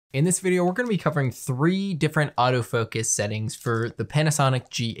In this video, we're going to be covering 3 different autofocus settings for the Panasonic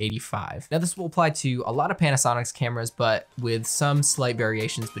G85. Now this will apply to a lot of Panasonic's cameras, but with some slight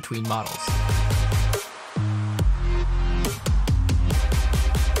variations between models.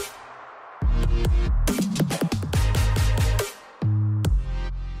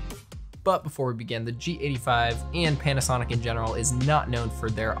 But before we begin, the G85 and Panasonic in general is not known for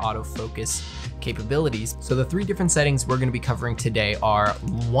their autofocus capabilities. So the 3 different settings we're gonna be covering today are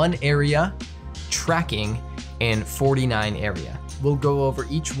 1 area, tracking, and 49 area. We'll go over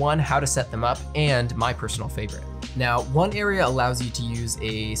each one, how to set them up, and my personal favorite. Now, 1 area allows you to use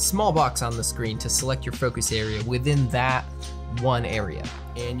a small box on the screen to select your focus area within that 1 area.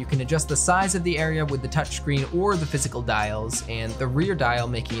 And you can adjust the size of the area with the touchscreen or the physical dials, and the rear dial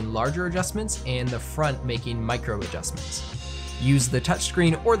making larger adjustments and the front making micro adjustments. Use the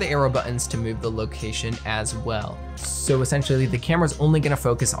touchscreen or the arrow buttons to move the location as well. So essentially the camera's only gonna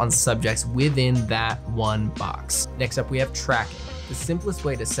focus on subjects within that 1 box. Next up we have tracking. The simplest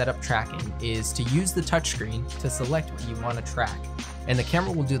way to set up tracking is to use the touchscreen to select what you wanna track, and the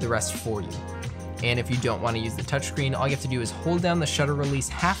camera will do the rest for you. And if you don't want to use the touchscreen, all you have to do is hold down the shutter release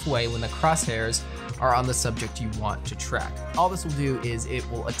halfway when the crosshairs are on the subject you want to track. All this will do is it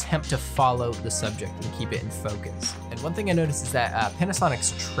will attempt to follow the subject and keep it in focus. And one thing I noticed is that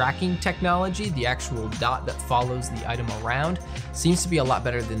Panasonic's tracking technology, the actual dot that follows the item around, seems to be a lot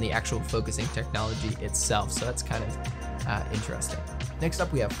better than the actual focusing technology itself. So that's kind of interesting. Next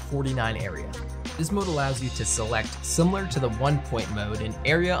up, we have 49 area. This mode allows you to select, similar to the 1-point mode, an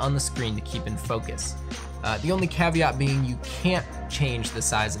area on the screen to keep in focus. The only caveat being you can't change the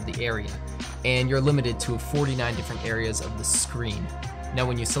size of the area, and you're limited to 49 different areas of the screen. Now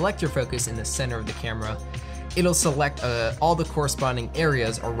when you select your focus in the center of the camera, it'll select all the corresponding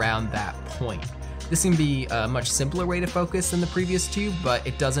areas around that point. This can be a much simpler way to focus than the previous 2, but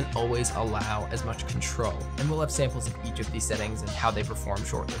it doesn't always allow as much control. And we'll have samples of each of these settings and how they perform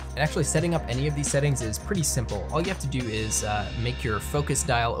shortly. And actually setting up any of these settings is pretty simple. All you have to do is make your focus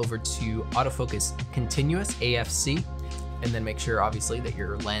dial over to autofocus continuous, AFC, and then make sure obviously that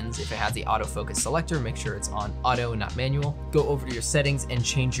your lens, if it has the autofocus selector, make sure it's on auto and not manual. Go over to your settings and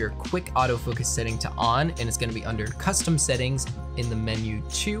change your quick autofocus setting to on, and it's gonna be under custom settings in the menu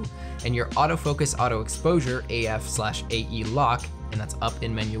 2, and your autofocus auto exposure, AF/AE lock, and that's up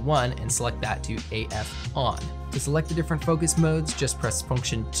in menu 1, and select that to AF on. To select the different focus modes, just press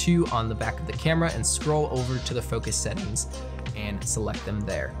function 2 on the back of the camera and scroll over to the focus settings and select them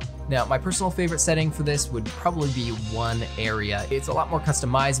there. Now, my personal favorite setting for this would probably be 1 area. It's a lot more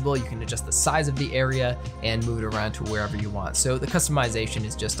customizable. You can adjust the size of the area and move it around to wherever you want. So the customization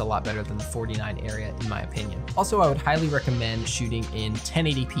is just a lot better than the 49 area, in my opinion. Also, I would highly recommend shooting in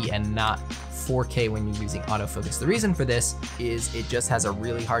 1080p and not 4K when you're using autofocus. The reason for this is it just has a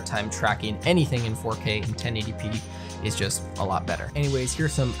really hard time tracking anything in 4K, and 1080p is just a lot better. Anyways,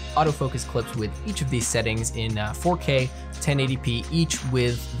 here's some autofocus clips with each of these settings in 4K, 1080p, each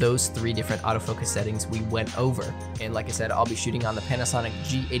with those 3 different autofocus settings we went over. And like I said, I'll be shooting on the Panasonic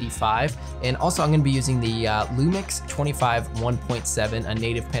G85, and also I'm gonna be using the Lumix 25 1.7, a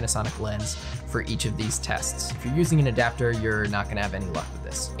native Panasonic lens, for each of these tests. If you're using an adapter, you're not gonna have any luck with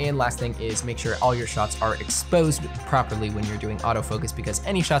this. And last thing is make sure all your shots are exposed properly when you're doing autofocus, because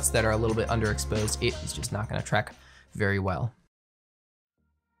any shots that are a little bit underexposed, it is just not gonna track very well.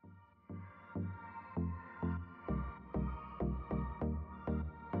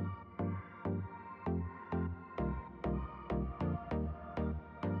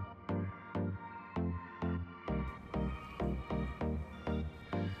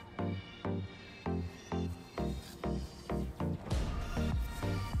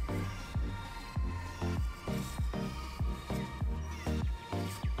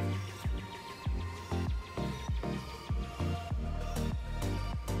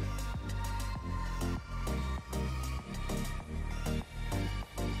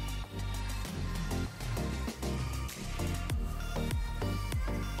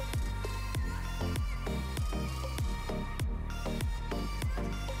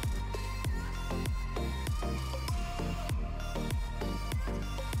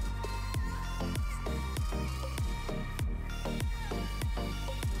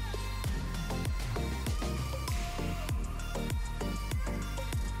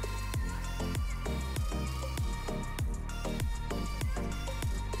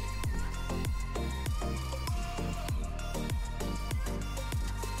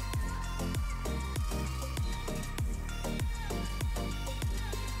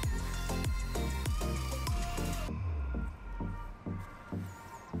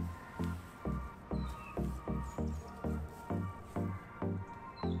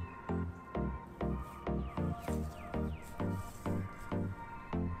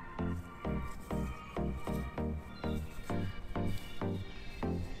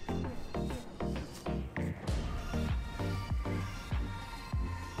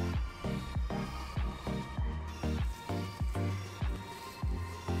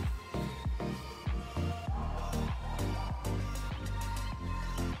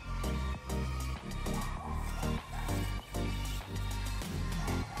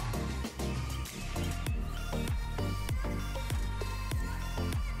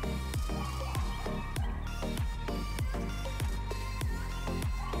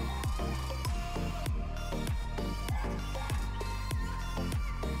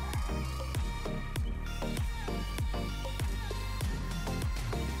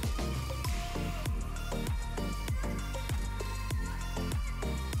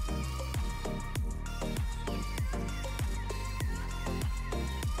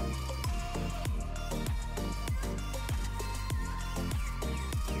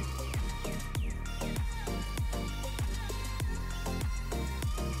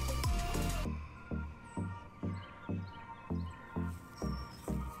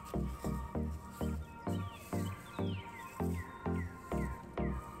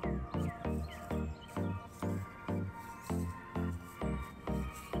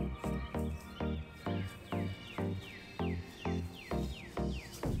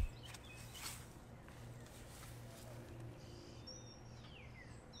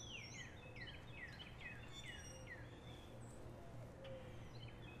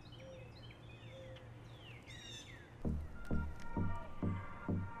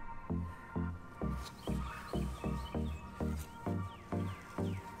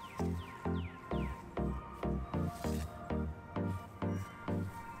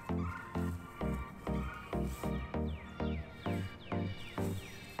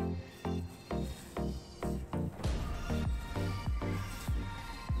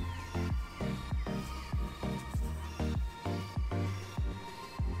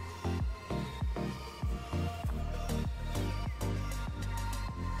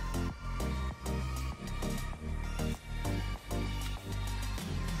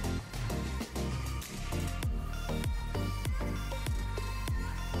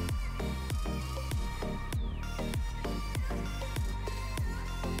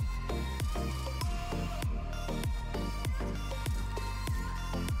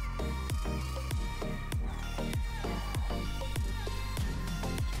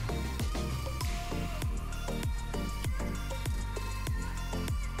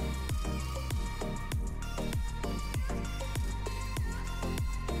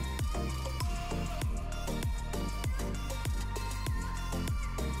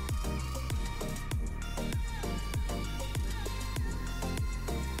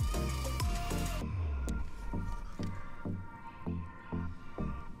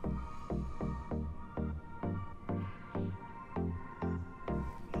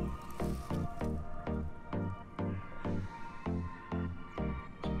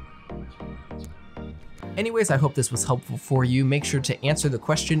 Anyways, I hope this was helpful for you. Make sure to answer the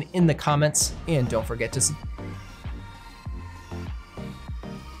question in the comments and don't forget to